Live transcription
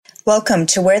Welcome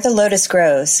to Where the Lotus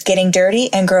Grows, Getting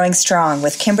Dirty and Growing Strong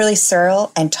with Kimberly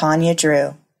Searle and Tanya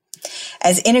Drew.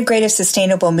 As integrative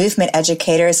sustainable movement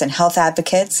educators and health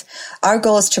advocates, our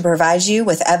goal is to provide you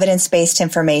with evidence-based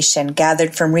information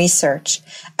gathered from research,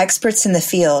 experts in the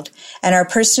field, and our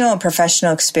personal and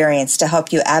professional experience to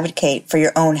help you advocate for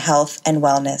your own health and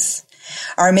wellness.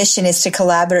 Our mission is to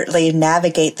collaboratively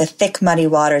navigate the thick, muddy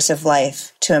waters of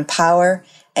life to empower,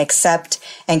 accept,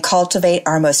 and cultivate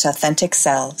our most authentic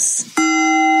selves.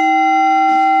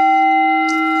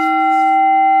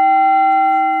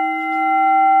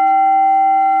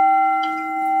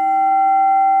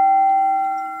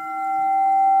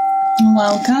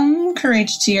 Welcome,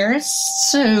 Courageteers,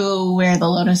 to Where the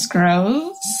Lotus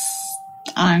Grows.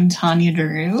 I'm Tanya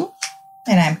Drew.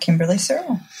 And I'm Kimberly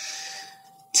Searle.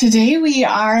 Today we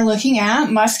are looking at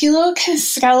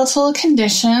musculoskeletal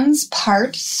conditions,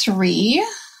 part 3.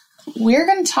 We're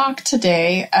going to talk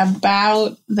today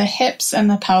about the hips and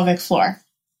the pelvic floor.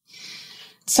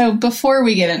 So before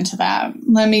we get into that,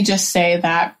 let me just say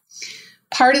that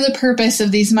part of the purpose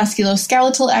of these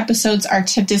musculoskeletal episodes are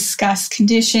to discuss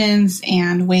conditions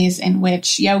and ways in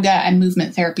which yoga and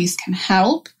movement therapies can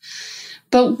help.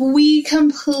 But we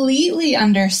completely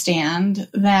understand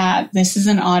that this is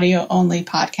an audio-only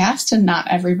podcast and not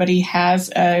everybody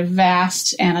has a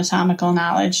vast anatomical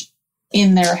knowledge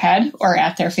in their head or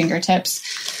at their fingertips.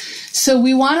 So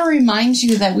we want to remind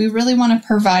you that we really want to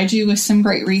provide you with some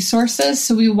great resources.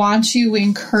 So we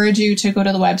encourage you to go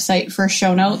to the website for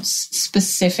show notes,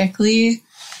 specifically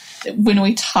when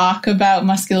we talk about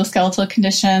musculoskeletal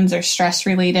conditions or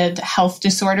stress-related health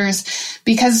disorders,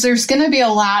 because there's going to be a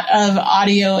lot of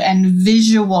audio and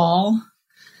visual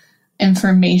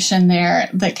information there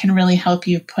that can really help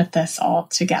you put this all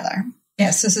together.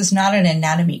 Yes, this is not an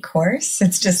anatomy course.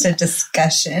 It's just a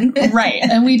discussion. Right.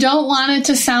 And we don't want it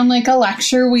to sound like a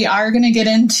lecture. We are going to get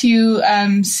into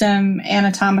some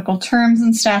anatomical terms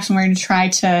and stuff, and we're going to try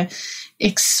to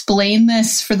explain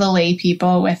this for the lay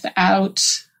people without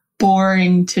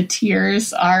boring to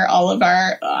tears all of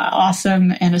our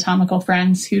awesome anatomical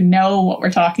friends who know what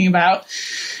we're talking about.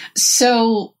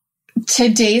 So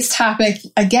today's topic,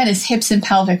 again, is hips and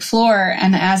pelvic floor.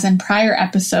 And as in prior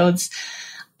episodes,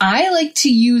 I like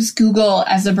to use Google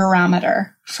as a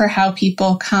barometer for how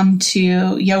people come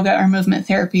to yoga or movement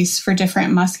therapies for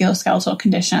different musculoskeletal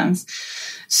conditions.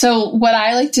 So what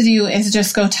I like to do is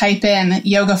just go type in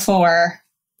yoga for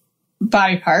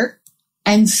body part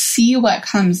and see what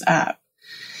comes up.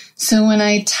 So when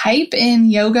I type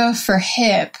in yoga for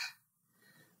hip,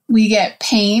 we get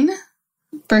pain,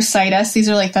 bursitis. These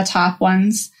are like the top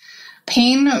ones.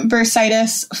 Pain,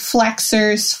 bursitis,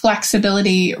 flexors,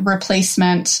 flexibility,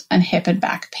 replacement, and hip and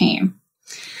back pain.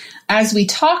 As we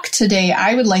talk today,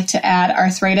 I would like to add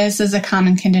arthritis is a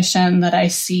common condition that I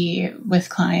see with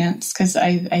clients because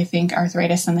I think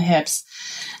arthritis in the hips.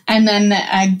 And then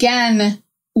again,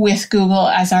 with Google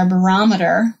as our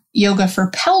barometer, yoga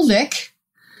for pelvic,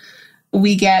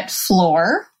 we get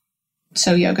floor.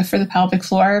 So yoga for the pelvic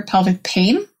floor, pelvic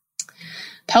pain,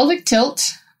 pelvic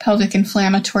tilt, pelvic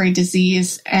inflammatory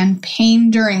disease, and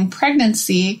pain during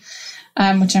pregnancy,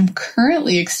 which I'm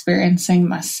currently experiencing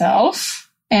myself,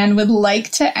 and would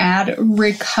like to add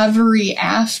recovery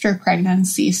after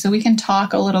pregnancy. So we can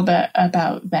talk a little bit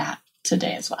about that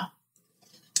today as well.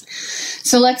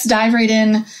 So let's dive right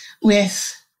in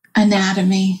with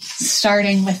anatomy,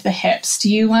 starting with the hips.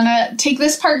 Do you want to take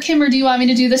this part, Kim, or do you want me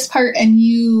to do this part and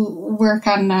you work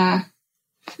on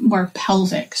more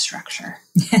pelvic structure?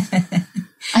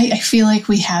 I feel like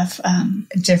we have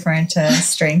different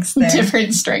strengths there.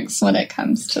 Different strengths when it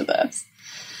comes to this.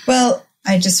 Well,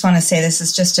 I just want to say this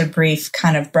is just a brief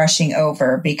kind of brushing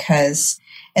over because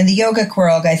in the yoga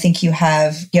world, I think you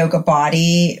have Yoga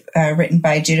Body, written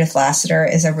by Judith Lasater,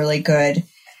 is a really good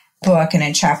book. And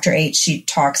in chapter 8, she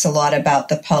talks a lot about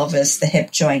the pelvis, the hip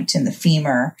joint, and the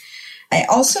femur. I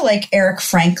also like Eric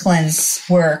Franklin's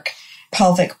work,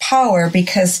 Pelvic Power,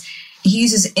 because he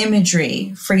uses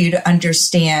imagery for you to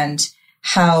understand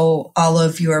how all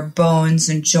of your bones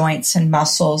and joints and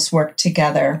muscles work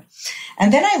together.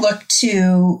 And then I look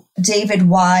to David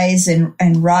Wise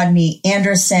and Rodney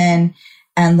Anderson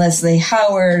and Leslie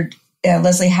Howard.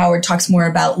 Leslie Howard talks more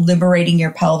about liberating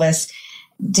your pelvis.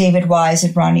 David Wise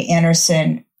and Rodney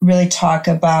Anderson really talk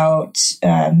about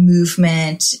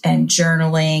movement and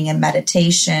journaling and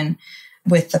meditation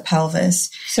with the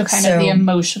pelvis. So kind of the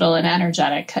emotional and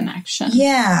energetic connection.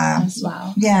 Yeah. As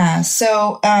well. Yeah.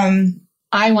 So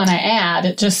I want to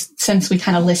add, just since we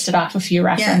kind of listed off a few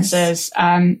references,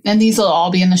 and these will all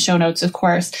be in the show notes, of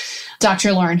course,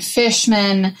 Dr. Lauren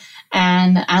Fishman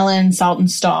and Ellen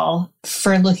Saltonstall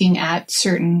for looking at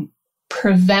certain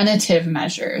preventative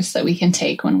measures that we can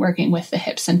take when working with the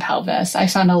hips and pelvis. I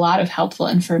found a lot of helpful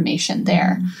information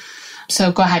there. Mm-hmm.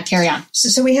 So go ahead, carry on.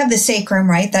 So we have the sacrum,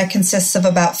 right? That consists of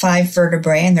about 5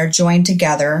 vertebrae, and they're joined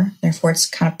together. Therefore, it's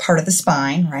kind of part of the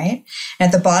spine, right? And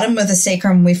at the bottom of the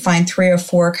sacrum, we find 3 or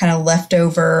 4 kind of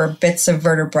leftover bits of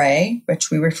vertebrae,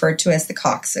 which we refer to as the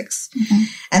coccyx. Mm-hmm.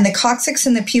 And the coccyx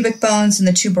and the pubic bones and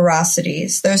the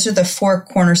tuberosities, those are the 4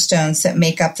 cornerstones that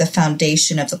make up the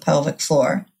foundation of the pelvic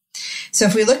floor. So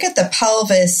if we look at the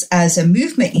pelvis as a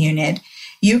movement unit,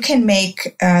 you can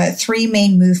make 3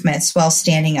 main movements while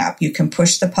standing up. You can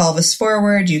push the pelvis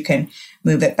forward, you can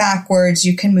move it backwards,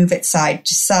 you can move it side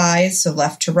to side, so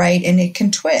left to right, and it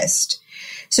can twist.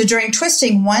 So during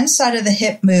twisting, one side of the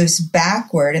hip moves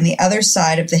backward and the other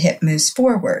side of the hip moves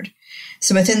forward.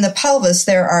 So within the pelvis,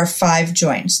 there are 5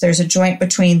 joints. There's a joint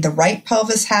between the right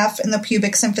pelvis half and the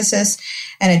pubic symphysis,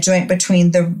 and a joint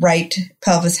between the right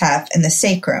pelvis half and the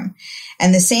sacrum.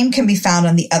 And the same can be found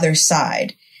on the other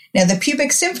side. Now, the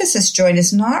pubic symphysis joint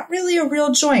is not really a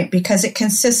real joint because it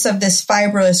consists of this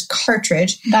fibrous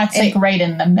cartilage. That's like right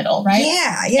in the middle, right?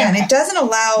 Yeah. Okay. And it doesn't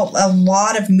allow a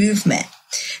lot of movement.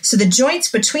 So the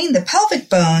joints between the pelvic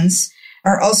bones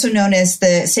are also known as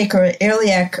the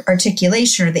sacroiliac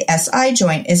articulation, or the SI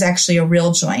joint, is actually a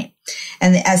real joint.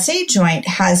 And the SA joint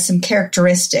has some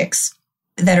characteristics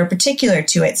that are particular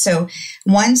to it. So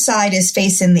one side is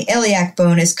facing the iliac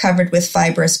bone is covered with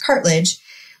fibrous cartilage,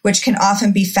 which can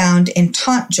often be found in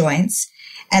taunt joints.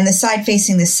 And the side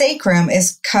facing the sacrum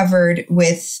is covered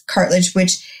with cartilage,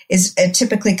 which is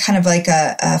typically kind of like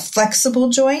a flexible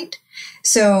joint.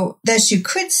 So thus you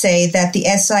could say that the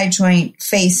SI joint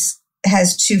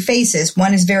has 2 faces.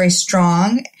 One is very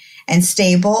strong and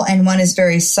stable, and one is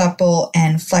very supple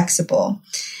and flexible.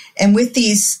 And with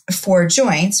these 4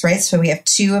 joints, right, so we have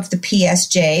 2 of the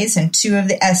PSJs and 2 of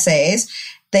the SAs,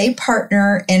 they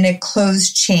partner in a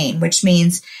closed chain, which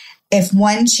means if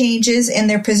one changes in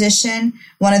their position,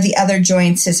 one of the other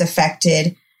joints is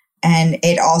affected and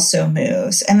it also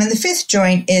moves. And then the 5th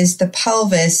joint is the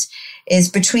pelvis, is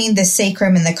between the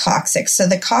sacrum and the coccyx. So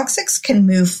the coccyx can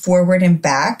move forward and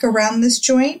back around this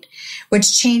joint,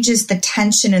 which changes the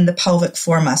tension in the pelvic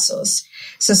floor muscles.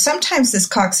 So sometimes this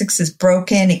coccyx is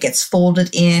broken, it gets folded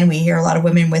in. We hear a lot of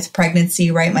women with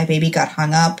pregnancy, right? My baby got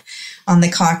hung up on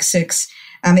the coccyx.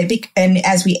 And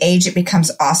as we age, it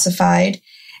becomes ossified.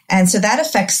 And so that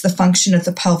affects the function of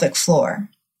the pelvic floor.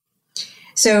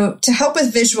 So to help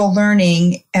with visual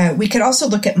learning, we could also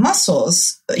look at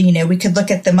muscles. We could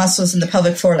look at the muscles in the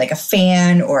pelvic floor like a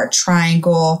fan or a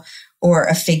triangle or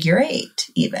a figure 8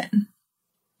 even.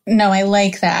 No, I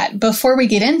like that. Before we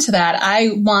get into that,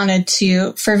 I wanted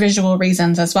to, for visual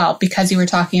reasons as well, because you were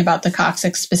talking about the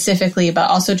coccyx specifically, but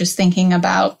also just thinking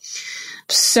about,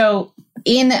 so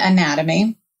in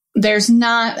anatomy, there's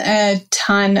not a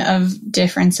ton of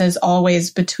differences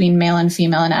always between male and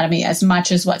female anatomy as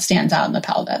much as what stands out in the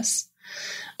pelvis.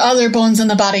 Other bones in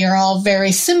the body are all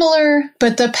very similar,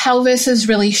 but the pelvis is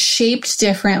really shaped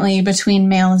differently between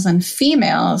males and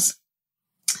females,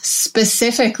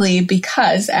 specifically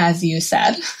because, as you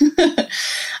said,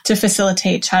 to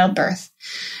facilitate childbirth.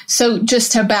 So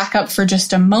just to back up for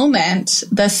just a moment,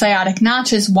 the sciatic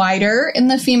notch is wider in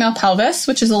the female pelvis,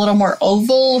 which is a little more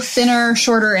oval, thinner,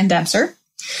 shorter, and denser.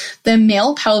 The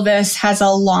male pelvis has a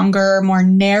longer, more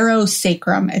narrow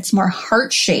sacrum. It's more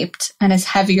heart-shaped and is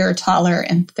heavier, taller,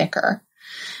 and thicker.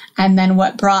 And then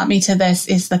what brought me to this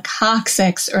is the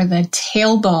coccyx, or the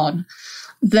tailbone.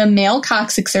 The male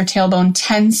coccyx or tailbone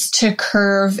tends to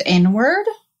curve inward,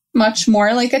 much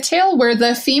more like a tail, where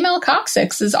the female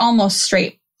coccyx is almost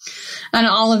straight. And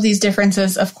all of these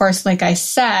differences, of course, like I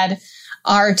said,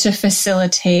 are to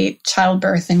facilitate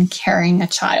childbirth and carrying a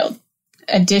child.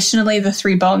 Additionally, the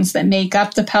 3 bones that make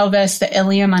up the pelvis, the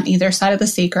ilium on either side of the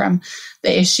sacrum, the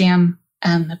ischium,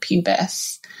 and the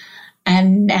pubis.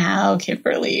 And now,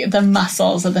 Kimberly, the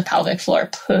muscles of the pelvic floor,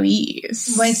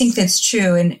 please. Well, I think that's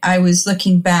true. And I was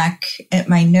looking back at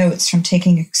my notes from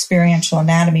taking experiential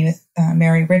anatomy with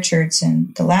Mary Richards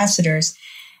and the Lassiters.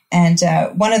 And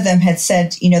one of them had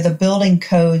said, the building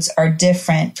codes are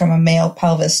different from a male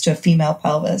pelvis to a female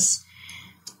pelvis.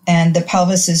 And the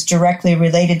pelvis is directly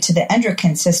related to the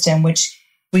endocrine system, which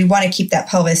we want to keep that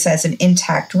pelvis as an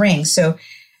intact ring. So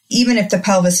even if the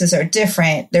pelvises are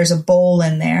different, there's a bowl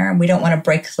in there, and we don't want to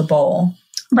break the bowl.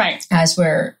 Right. As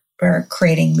we're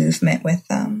creating movement with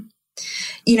them.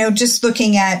 Just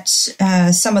looking at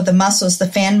some of the muscles, the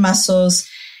fan muscles,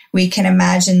 we can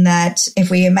imagine that if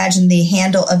we imagine the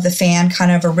handle of the fan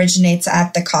kind of originates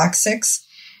at the coccyx,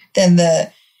 then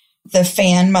the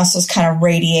fan muscles kind of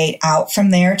radiate out from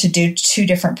there to do 2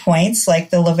 different points, like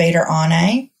the levator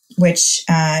ani, which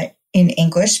in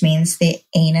English means the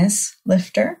anus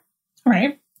lifter.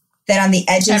 Right. Then on the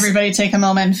edges... Everybody take a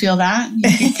moment and feel that. You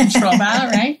can control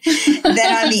that, right?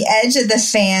 Then on the edge of the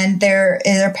fan, there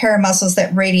are a pair of muscles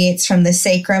that radiates from the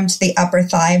sacrum to the upper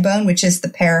thigh bone, which is the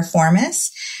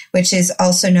piriformis, which is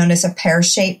also known as a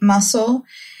pear-shaped muscle.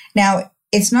 Now,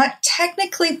 it's not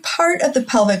technically part of the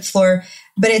pelvic floor,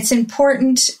 but it's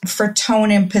important for tone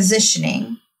and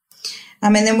positioning.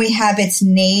 And then we have its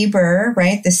neighbor,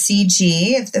 right, the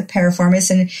CG of the piriformis.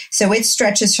 And so it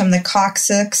stretches from the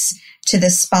coccyx to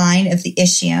the spine of the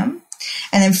ischium.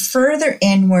 And then further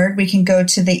inward, we can go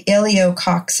to the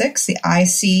iliococcyx, the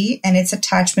IC, and its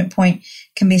attachment point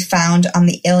can be found on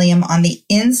the ilium on the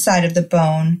inside of the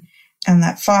bone and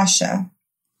that fascia.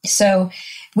 So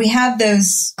we have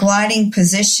those gliding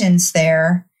positions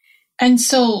there. And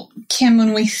so, Kim,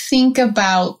 when we think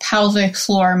about pelvic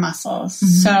floor muscles,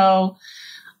 so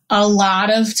a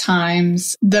lot of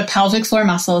times the pelvic floor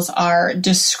muscles are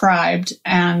described,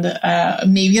 and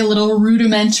maybe a little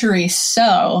rudimentary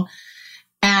so,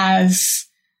 as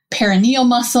perineal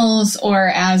muscles, or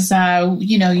as,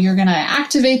 you're going to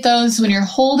activate those when you're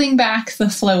holding back the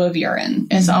flow of urine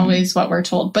is always what we're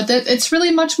told. But it's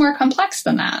really much more complex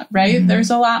than that, right?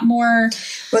 There's a lot more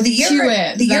to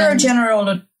it. The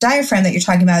urogenital diaphragm that you're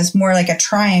talking about is more like a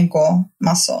triangle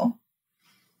muscle,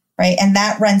 right? And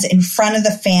that runs in front of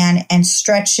the fan and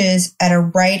stretches at a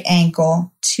right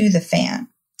angle to the fan.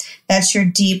 That's your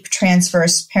deep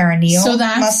transverse perineal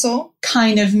muscle.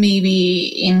 Kind of maybe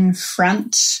in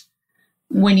front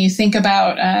when you think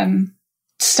about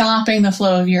stopping the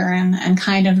flow of urine and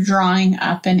kind of drawing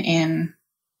up and in.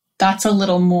 That's a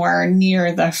little more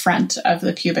near the front of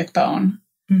the pubic bone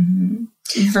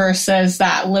versus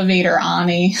that levator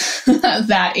ani,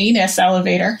 that anus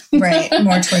elevator. Right,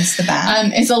 more towards the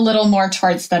back. Is a little more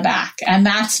towards the back. And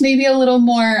that's maybe a little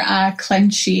more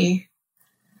clenchy.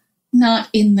 Not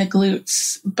in the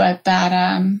glutes, but that,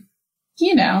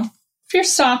 if you're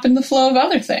stopping the flow of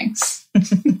other things.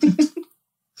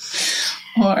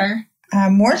 Or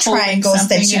more triangles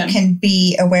that you can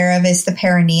be aware of is the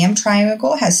perineum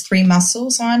triangle. Has 3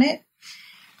 muscles on it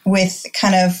with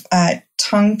kind of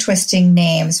tongue twisting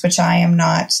names, which I am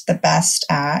not the best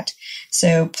at.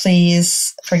 So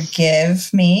please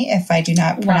forgive me if I do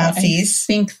not pronounce these.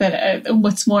 I think that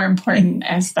what's more important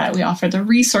is that we offer the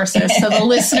resources so the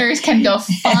listeners can go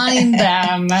find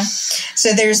them.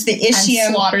 So there's the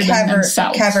ischium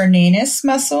cavernous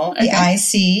muscle, the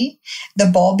IC, the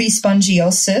bulbi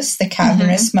spongiosus, the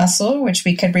cavernous muscle, which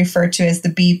we could refer to as the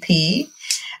BP,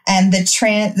 and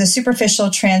the superficial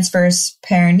transverse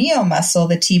perineal muscle,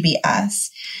 the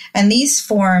TBS. And these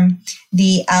form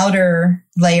the outer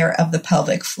layer of the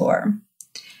pelvic floor.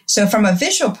 So from a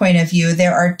visual point of view,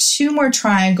 there are 2 more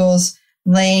triangles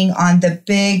laying on the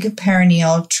big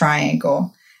perineal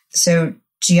triangle. So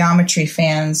geometry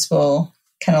fans will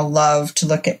kind of love to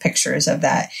look at pictures of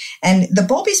that. And the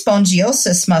bulbi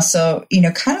spongiosus muscle,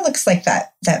 kind of looks like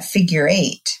that figure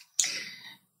 8.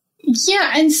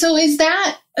 Yeah. And so is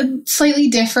that slightly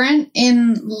different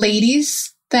in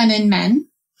ladies than in men?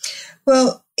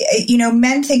 Well,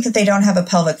 men think that they don't have a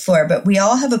pelvic floor, but we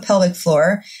all have a pelvic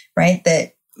floor, right,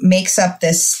 that makes up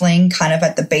this sling kind of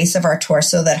at the base of our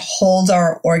torso that holds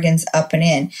our organs up and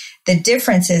in. The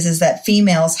difference is that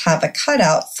females have a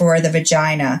cutout for the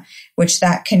vagina, which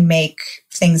that can make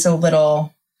things a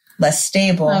little less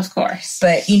stable. Of course.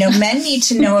 But, men need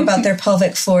to know about their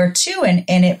pelvic floor too, and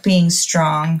it being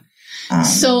strong.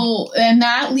 And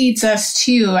that leads us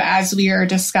to, as we are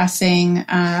discussing,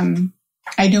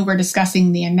 I know we're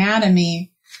discussing the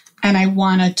anatomy, and I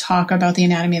want to talk about the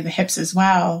anatomy of the hips as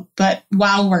well. But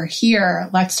while we're here,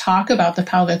 let's talk about the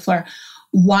pelvic floor.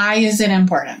 Why is it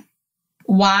important?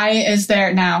 Why is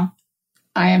there now?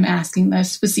 I am asking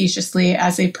this facetiously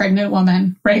as a pregnant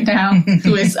woman right now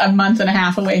who is a month and a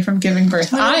half away from giving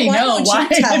birth. I know why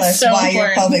it's so important.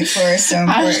 Your pelvic floor is so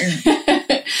important.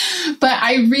 But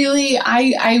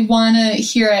I want to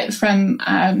hear it from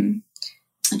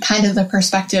kind of the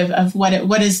perspective of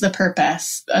what is the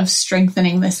purpose of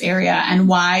strengthening this area, and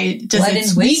why does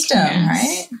its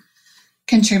weakness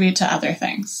contribute to other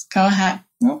things? Go ahead.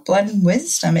 Well, blood and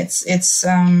wisdom. It's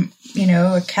a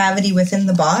cavity within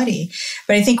the body.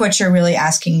 But I think what you're really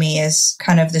asking me is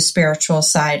kind of the spiritual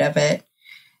side of it.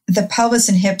 The pelvis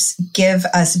and hips give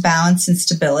us balance and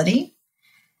stability.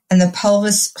 And the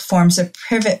pelvis forms a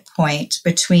pivot point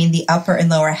between the upper and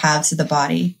lower halves of the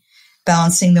body,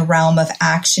 balancing the realm of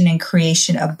action and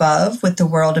creation above with the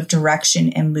world of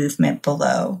direction and movement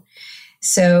below.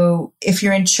 So if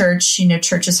you're in church,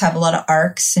 churches have a lot of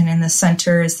arcs, and in the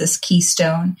center is this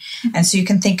keystone. And so you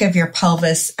can think of your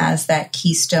pelvis as that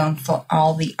keystone for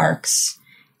all the arcs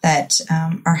that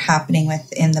are happening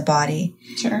within the body.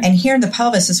 Sure. And here in the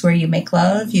pelvis is where you make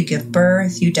love, you give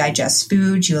birth, you digest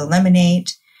food, you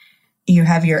eliminate. You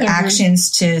have your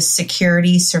actions to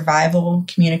security, survival,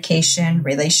 communication,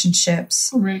 relationships.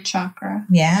 Root chakra.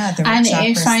 Yeah, the root and chakra.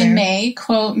 And if I may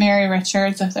quote Mary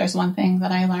Richards, if there's one thing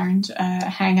that I learned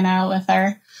hanging out with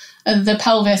her, the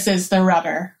pelvis is the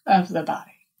rudder of the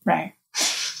body, right?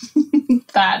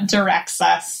 That directs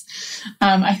us.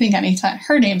 I think anytime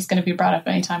her name's going to be brought up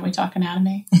anytime we talk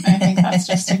anatomy. I think that's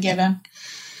just a given.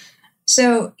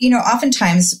 So,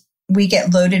 oftentimes we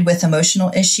get loaded with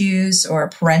emotional issues or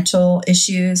parental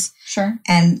issues. Sure.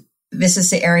 And this is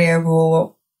the area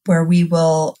where we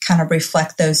will kind of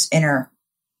reflect those inner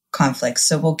conflicts.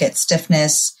 So we'll get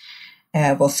stiffness,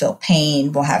 we'll feel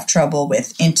pain, we'll have trouble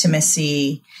with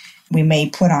intimacy. We may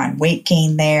put on weight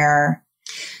gain there.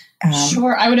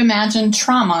 Sure. I would imagine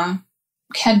trauma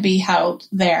can be held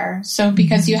there. So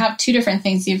because you have two different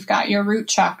things, you've got your root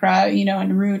chakra,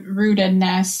 and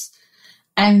rootedness,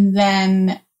 and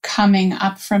then coming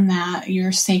up from that,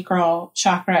 your sacral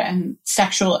chakra and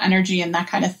sexual energy and that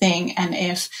kind of thing. And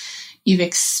if you've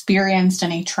experienced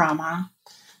any trauma.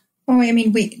 Well,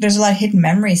 there's a lot of hidden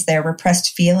memories there,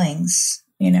 repressed feelings,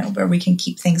 where we can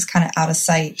keep things kind of out of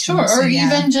sight. Sure. So, or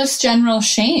even just general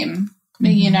shame,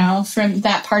 from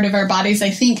that part of our bodies. I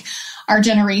think our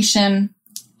generation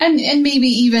and maybe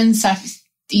even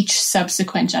each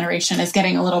subsequent generation is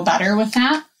getting a little better with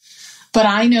that. But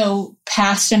I know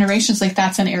past generations, like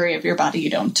that's an area of your body you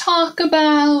don't talk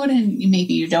about, and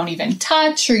maybe you don't even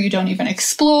touch, or you don't even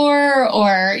explore,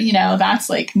 or, that's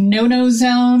like no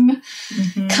zone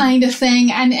kind of thing.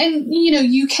 And,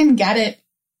 you can get it.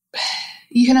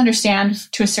 You can understand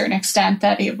to a certain extent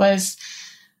that it was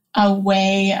a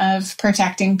way of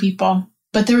protecting people,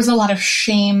 but there was a lot of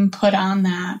shame put on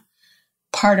that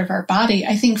part of our body.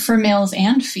 I think for males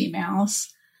and females,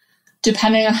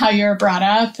 depending on how you're brought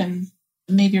up and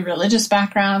maybe religious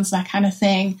backgrounds, that kind of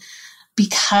thing,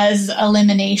 because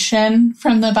elimination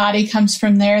from the body comes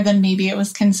from there, then maybe it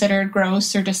was considered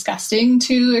gross or disgusting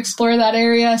to explore that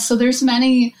area. So there's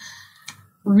many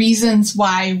reasons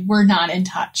why we're not in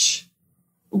touch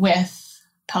with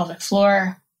pelvic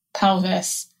floor,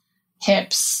 pelvis,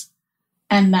 hips,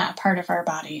 and that part of our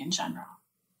body in general.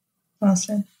 Well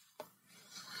said.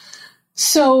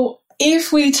 So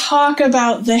if we talk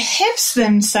about the hips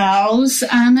themselves,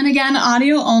 and again,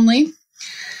 audio only,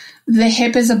 the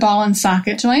hip is a ball and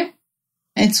socket joint.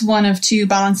 It's one of two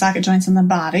ball and socket joints in the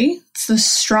body. It's the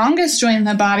strongest joint in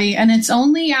the body, and it's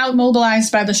only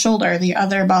outmobilized by the shoulder, the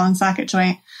other ball and socket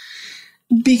joint.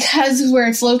 Because of where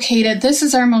it's located, this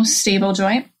is our most stable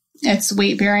joint. It's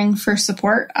weight-bearing for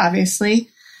support, obviously.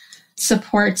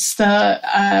 Supports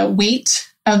the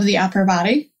weight of the upper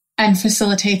body and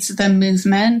facilitates the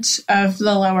movement of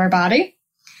the lower body.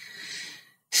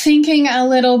 Thinking a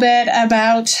little bit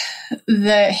about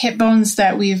the hip bones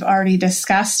that we've already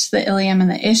discussed, the ilium and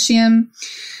the ischium,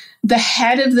 the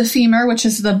head of the femur, which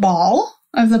is the ball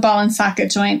of the ball and socket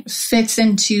joint, fits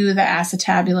into the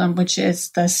acetabulum, which is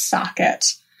the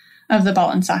socket of the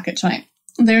ball and socket joint.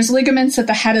 There's ligaments at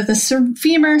the head of the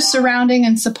femur surrounding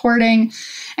and supporting,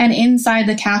 and inside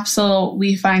the capsule,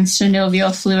 we find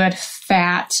synovial fluid,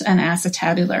 fat, and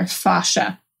acetabular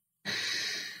fascia.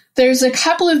 There's a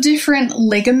couple of different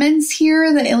ligaments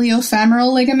here. The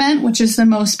iliofemoral ligament, which is the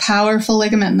most powerful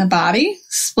ligament in the body,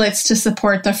 splits to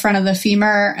support the front of the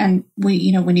femur and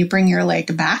when you bring your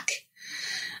leg back.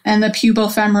 And the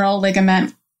pubofemoral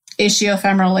ligament,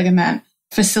 ischiofemoral ligament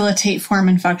facilitate form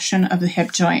and function of the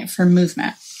hip joint for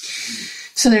movement.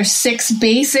 So there's 6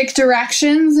 basic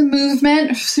directions of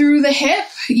movement through the hip.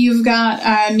 You've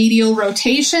got medial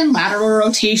rotation, lateral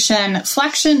rotation,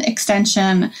 flexion,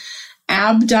 extension,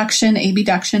 abduction,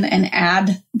 abduction, and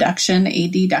adduction,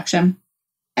 adduction.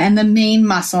 And the main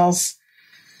muscles,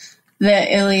 the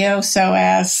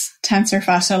iliopsoas, tensor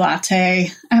fasciae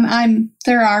latae, and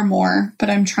there are more, but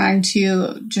I'm trying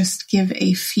to just give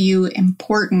a few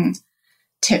important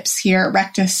tips here.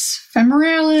 Rectus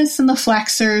femoralis and the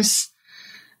flexors,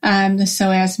 the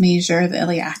psoas major, the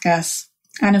iliacus,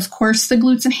 and of course the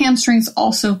glutes and hamstrings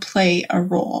also play a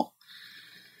role.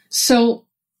 So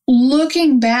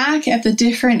looking back at the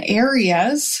different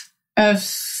areas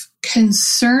of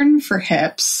concern for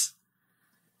hips,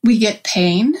 we get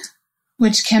pain,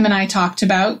 which Kim and I talked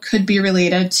about, could be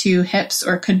related to hips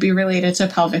or could be related to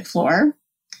pelvic floor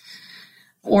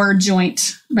or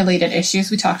joint-related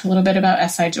issues. We talked a little bit about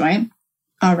SI joint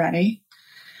already.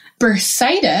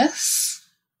 Bursitis,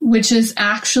 which is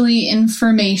actually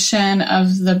inflammation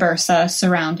of the bursa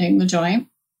surrounding the joint.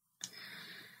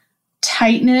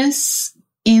 Tightness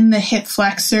in the hip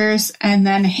flexors, and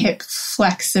then hip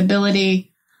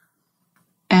flexibility,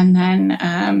 and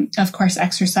then, of course,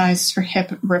 exercise for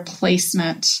hip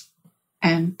replacement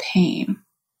and pain.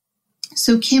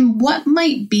 So, Kim, what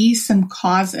might be some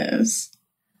causes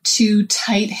to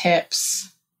tight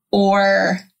hips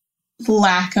or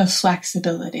lack of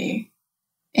flexibility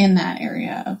in that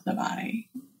area of the body?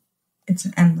 It's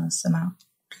an endless amount.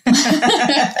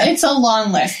 It's a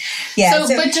long list. Yeah,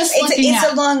 so but just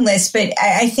it's a long list, but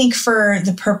I think for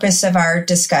the purpose of our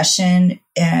discussion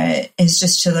is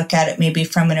just to look at it maybe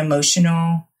from an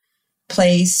emotional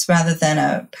place rather than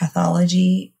a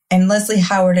pathology. And Leslie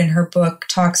Howard in her book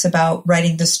talks about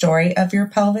writing the story of your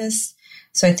pelvis.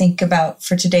 So I think about,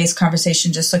 for today's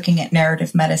conversation, just looking at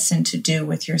narrative medicine to do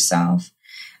with yourself.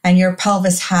 And your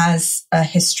pelvis has a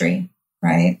history,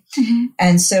 right? Mm-hmm.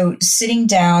 And so sitting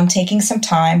down, taking some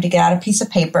time to get out a piece of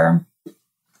paper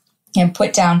and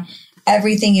put down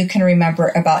everything you can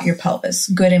remember about your pelvis,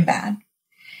 good and bad.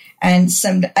 And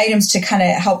some items to kind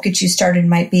of help get you started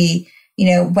might be,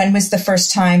 when was the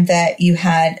first time that you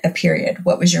had a period?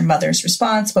 What was your mother's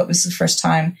response? What was the first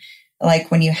time, like,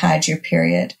 when you had your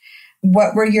period?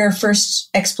 What were your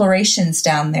first explorations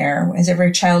down there? As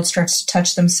every child starts to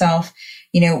touch themselves,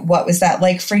 what was that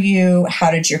like for you?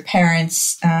 How did your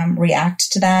parents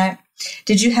react to that?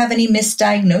 Did you have any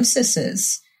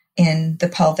misdiagnoses in the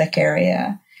pelvic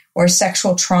area or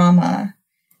sexual trauma?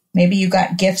 Maybe you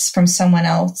got gifts from someone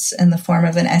else in the form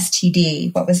of an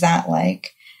STD. What was that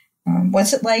like?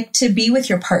 What's it like to be with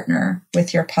your partner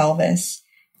with your pelvis?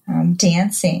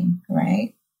 Dancing,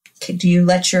 right? Do you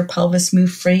let your pelvis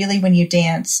move freely when you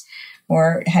dance?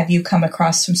 Or have you come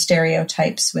across some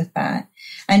stereotypes with that?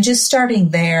 And just starting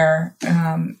there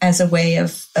as a way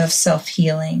of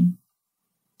self-healing.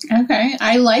 Okay.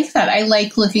 I like that. I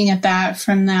like looking at that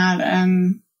from that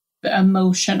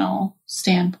emotional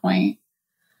standpoint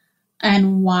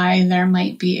and why there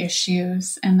might be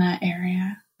issues in that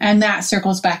area. And that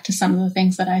circles back to some of the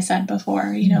things that I said before,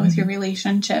 mm-hmm. with your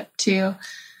relationship to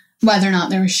whether or not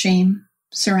there was shame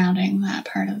surrounding that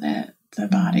part of the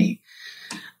body.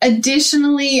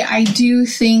 Additionally, I do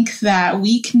think that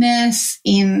weakness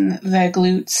in the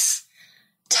glutes,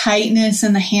 tightness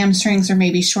in the hamstrings, or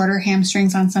maybe shorter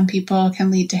hamstrings on some people, can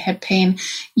lead to hip pain.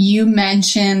 You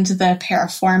mentioned the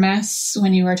piriformis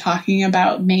when you were talking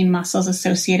about main muscles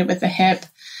associated with the hip.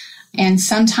 And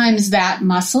sometimes that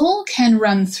muscle can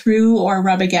run through or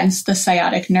rub against the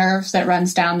sciatic nerve that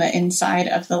runs down the inside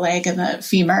of the leg and the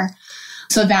femur.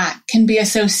 So that can be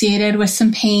associated with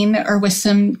some pain or with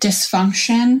some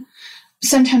dysfunction.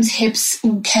 Sometimes hips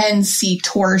can see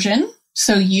torsion.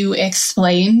 So you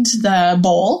explained the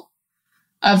bowl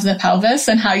of the pelvis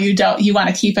and how you want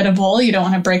to keep it a bowl. You don't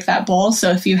want to break that bowl.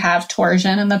 So if you have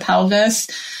torsion in the pelvis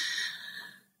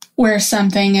where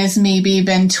something has maybe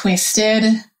been twisted,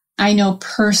 I know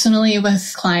personally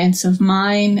with clients of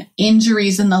mine,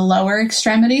 injuries in the lower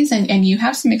extremities, and you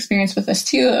have some experience with this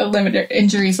too, limited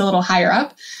injuries a little higher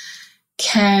up,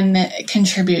 can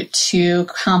contribute to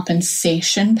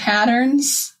compensation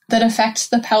patterns that affect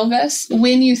the pelvis.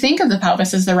 When you think of the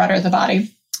pelvis as the rudder of the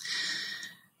body,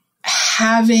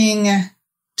 having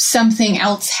something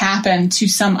else happen to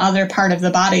some other part of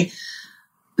the body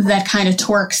that kind of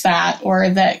torques that or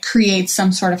that creates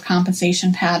some sort of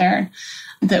compensation pattern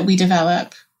that we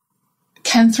develop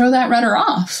can throw that rudder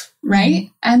off,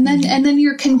 right? Mm-hmm. And then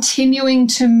you're continuing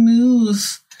to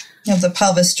move. The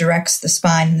pelvis directs the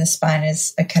spine, and the spine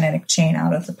is a kinetic chain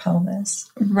out of the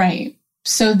pelvis. Right.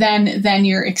 So then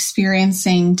you're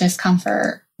experiencing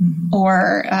discomfort mm-hmm.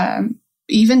 or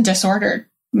even disordered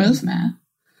movement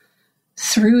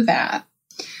through that.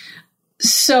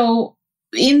 So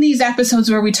in these episodes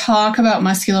where we talk about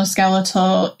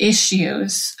musculoskeletal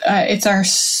issues, it's our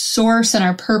source and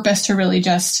our purpose to really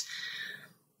just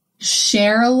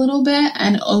share a little bit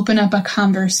and open up a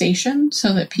conversation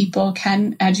so that people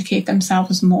can educate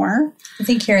themselves more. I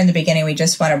think here in the beginning, we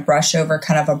just want to brush over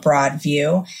kind of a broad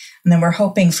view. And then we're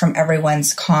hoping from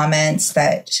everyone's comments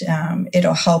that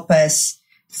it'll help us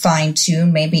fine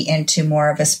tune maybe into more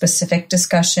of a specific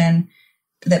discussion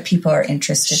that people are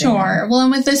interested in. Sure. Well,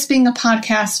 and with this being a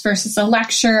podcast versus a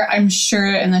lecture, I'm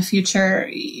sure in the future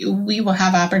we will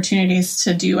have opportunities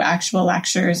to do actual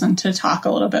lectures and to talk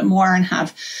a little bit more and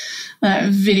have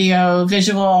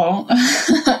visual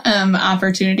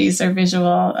opportunities or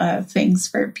visual things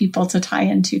for people to tie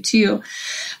into too.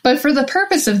 But for the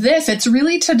purpose of this, it's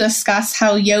really to discuss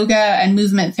how yoga and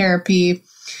movement therapy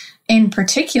in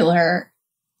particular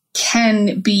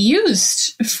can be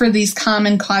used for these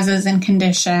common causes and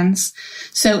conditions.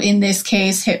 So in this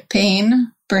case, hip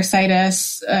pain,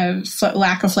 bursitis,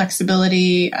 lack of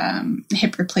flexibility,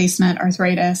 hip replacement,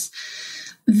 arthritis.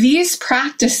 These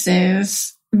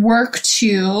practices work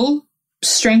to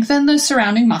strengthen the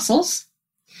surrounding muscles,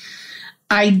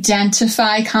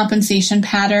 identify compensation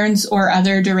patterns or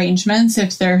other derangements.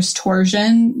 If there's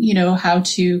torsion, how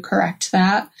to correct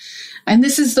that. And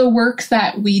this is the work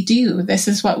that we do. This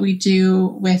is what we do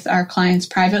with our clients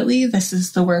privately. This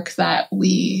is the work that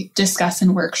we discuss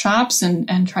in workshops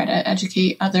and try to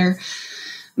educate other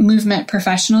movement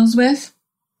professionals with.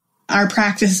 Our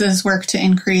practices work to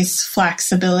increase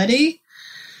flexibility,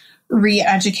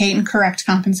 re-educate and correct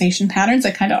compensation patterns.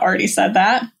 I kind of already said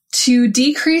that. To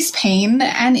decrease pain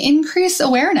and increase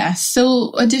awareness.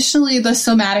 So additionally, the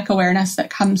somatic awareness that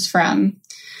comes from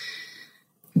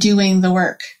doing the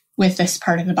work with this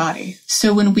part of the body.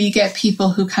 So when we get people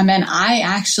who come in, I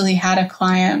actually had a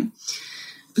client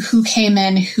who came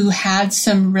in who had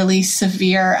some really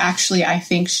severe, actually, I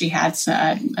think she had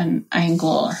an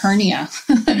angle hernia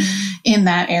in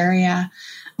that area,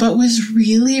 but was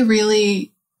really,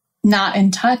 really not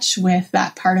in touch with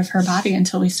that part of her body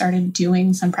until we started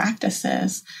doing some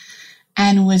practices,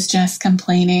 and was just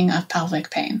complaining of pelvic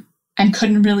pain and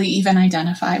couldn't really even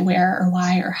identify where or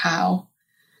why or how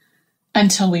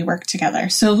until we worked together.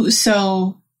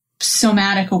 So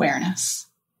somatic awareness,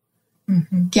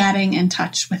 getting in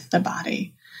touch with the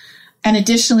body. And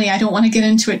additionally, I don't want to get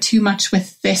into it too much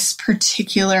with this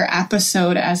particular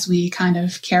episode as we kind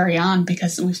of carry on,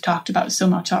 because we've talked about so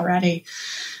much already,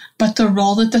 but the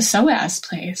role that the psoas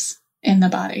plays in the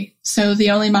body. So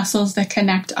the only muscles that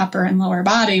connect upper and lower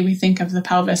body, we think of the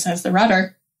pelvis as the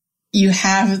rudder. You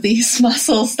have these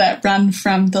muscles that run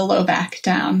from the low back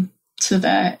down to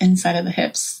the inside of the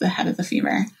hips, the head of the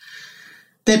femur,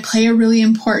 that play a really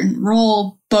important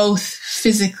role, both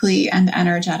physically and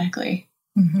energetically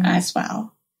as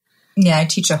well. Yeah, I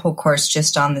teach a whole course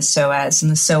just on the psoas,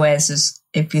 and the psoas is,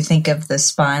 if you think of the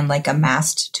spine like a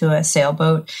mast to a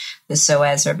sailboat, the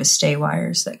psoas are the stay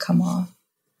wires that come off.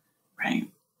 Right.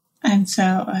 And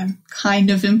so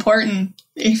kind of important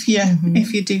if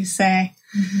you do say.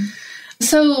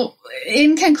 So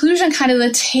in conclusion, kind of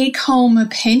the take-home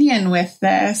opinion with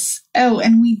this. Oh,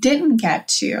 and we didn't get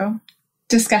to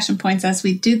discussion points as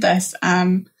we did this.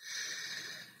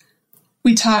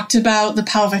 We talked about the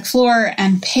pelvic floor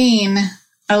and pain,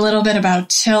 a little bit about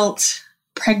tilt,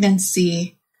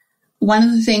 pregnancy. One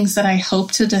of the things that I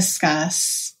hope to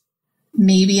discuss,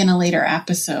 maybe in a later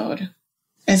episode,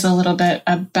 is a little bit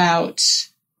about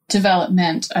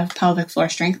development of pelvic floor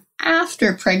strength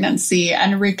after pregnancy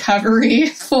and recovery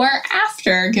for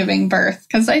after giving birth,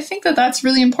 because I think that that's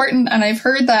really important. And I've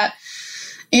heard that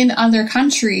in other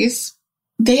countries,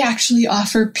 they actually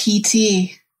offer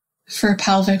PT for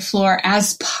pelvic floor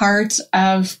as part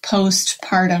of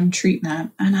postpartum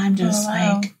treatment. And I'm just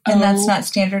and that's not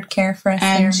standard care for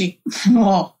us here.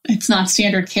 Well, it's not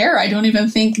standard care. I don't even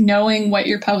think knowing what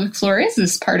your pelvic floor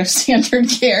is part of standard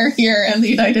care here in the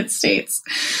United States.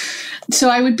 So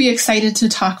I would be excited to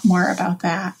talk more about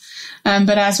that.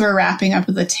 But as we're wrapping up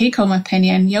with the take-home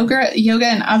opinion, yoga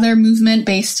and other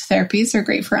movement-based therapies are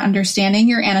great for understanding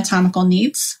your anatomical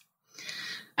needs,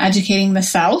 educating the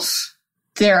self.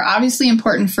 They're obviously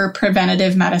important for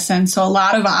preventative medicine. So a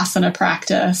lot of asana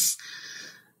practice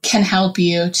can help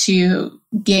you to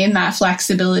gain that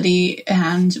flexibility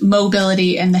and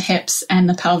mobility in the hips and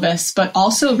the pelvis, but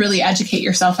also really educate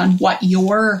yourself on what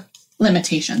your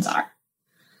limitations are.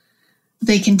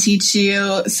 They can teach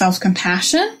you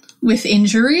self-compassion with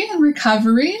injury and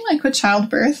recovery, like with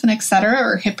childbirth and et cetera,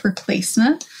 or hip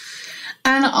replacement.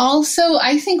 And also,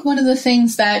 I think one of the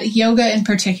things that yoga in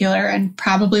particular, and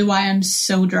probably why I'm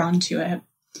so drawn to it,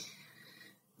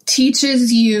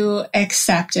 teaches you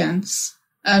acceptance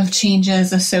of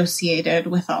changes associated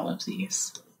with all of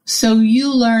these. So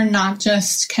you learn not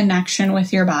just connection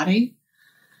with your body,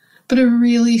 but I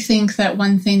really think that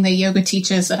one thing that yoga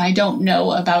teaches that I don't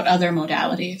know about other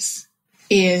modalities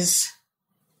is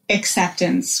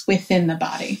acceptance within the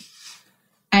body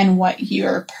and what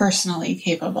you're personally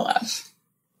capable of.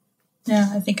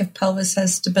 Yeah, I think if pelvis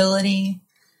has stability,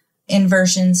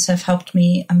 inversions have helped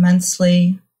me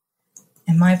immensely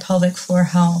in my pelvic floor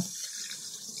health.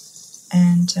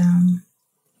 And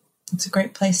it's a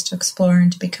great place to explore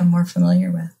and to become more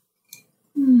familiar with.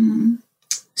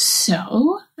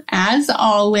 So, as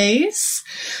always,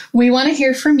 we want to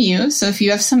hear from you. So if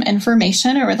you have some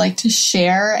information or would like to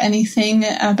share anything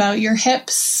about your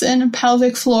hips and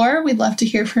pelvic floor, we'd love to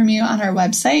hear from you on our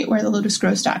website,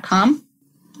 wherethelotusgrows.com.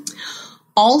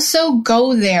 Also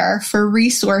go there for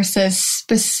resources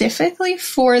specifically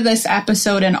for this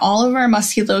episode and all of our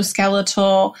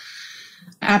musculoskeletal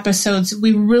episodes,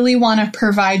 we really want to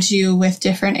provide you with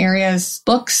different areas,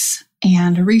 books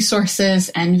and resources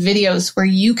and videos where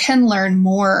you can learn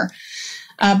more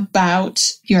about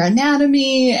your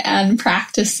anatomy and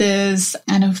practices.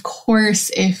 And of course,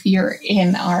 if you're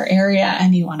in our area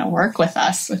and you want to work with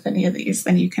us with any of these,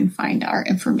 then you can find our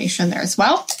information there as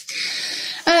well.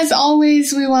 As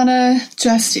always, we want to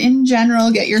just in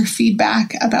general get your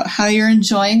feedback about how you're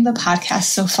enjoying the podcast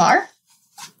so far.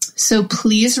 So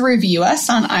please review us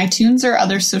on iTunes or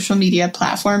other social media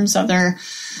platforms, other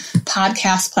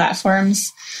podcast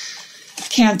platforms.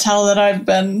 Can't tell that I've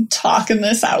been talking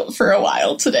this out for a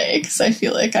while today because I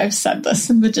feel like I've said this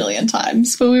a bajillion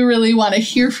times, but we really want to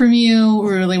hear from you. We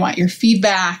really want your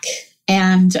feedback,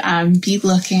 and be on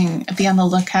the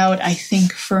lookout, I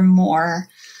think, for more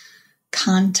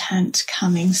content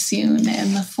coming soon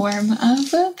in the form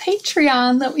of a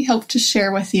Patreon that we hope to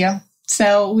share with you.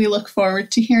 So we look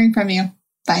forward to hearing from you.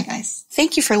 Bye, guys.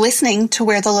 Thank you for listening to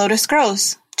Where the Lotus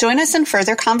Grows. Join us in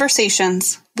further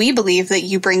conversations. We believe that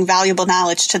you bring valuable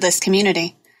knowledge to this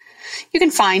community. You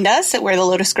can find us at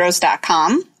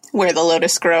wherethelotusgrows.com, Where the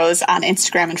Lotus Grows on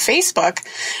Instagram and Facebook,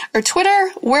 or Twitter,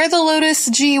 Where the Lotus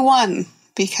G1,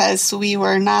 because we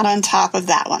were not on top of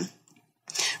that one.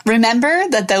 Remember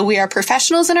that though we are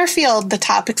professionals in our field, the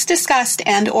topics discussed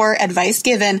and or advice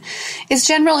given is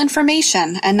general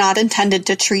information and not intended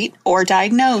to treat or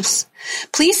diagnose.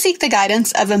 Please seek the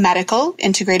guidance of a medical,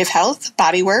 integrative health,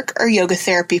 bodywork, or yoga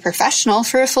therapy professional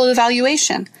for a full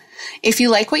evaluation. If you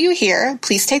like what you hear,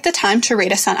 please take the time to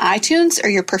rate us on iTunes or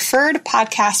your preferred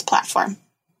podcast platform.